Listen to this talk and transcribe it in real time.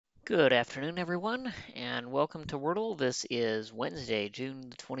Good afternoon, everyone, and welcome to Wordle. This is Wednesday, June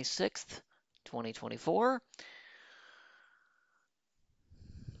the 26th, 2024.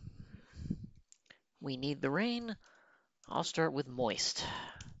 We need the rain. I'll start with moist,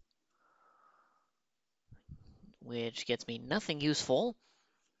 which gets me nothing useful.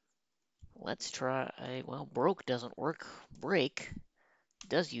 Let's try, well, broke doesn't work. Break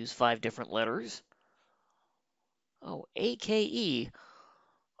does use 5 different letters. Oh, AKE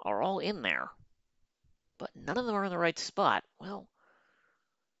are all in there, but none of them are in the right spot. Well,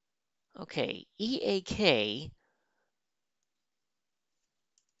 okay, EAK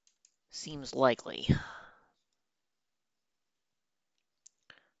seems likely,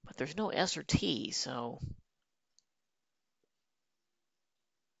 but there's no S or T, so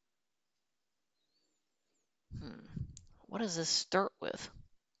what does this start with?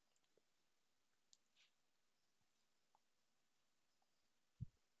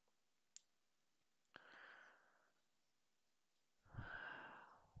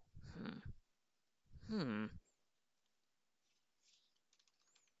 Hmm.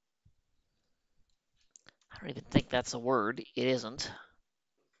 I don't even think that's a word. It isn't.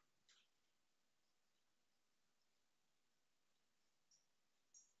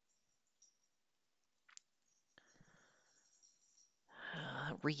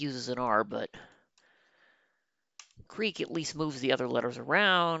 Reuses an R, but Greek at least moves the other letters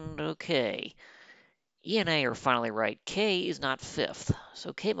around. Okay. E and A are finally right. K is not fifth,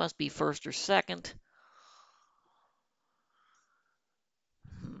 so K must be first or second.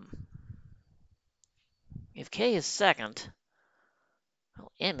 If K is second,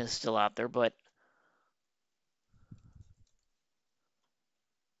 well, N is still out there, but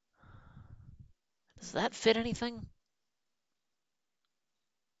does that fit anything?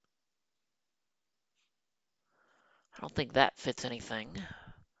 I don't think that fits anything.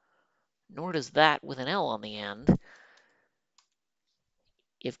 Nor does that with an L on the end.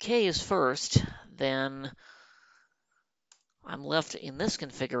 If K is first, then I'm left in this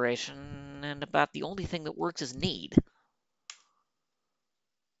configuration, and about the only thing that works is need.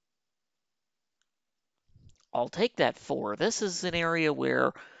 I'll take that 4. This is an area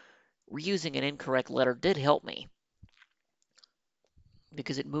where reusing an incorrect letter did help me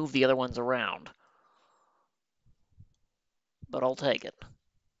because it moved the other ones around. But I'll take it.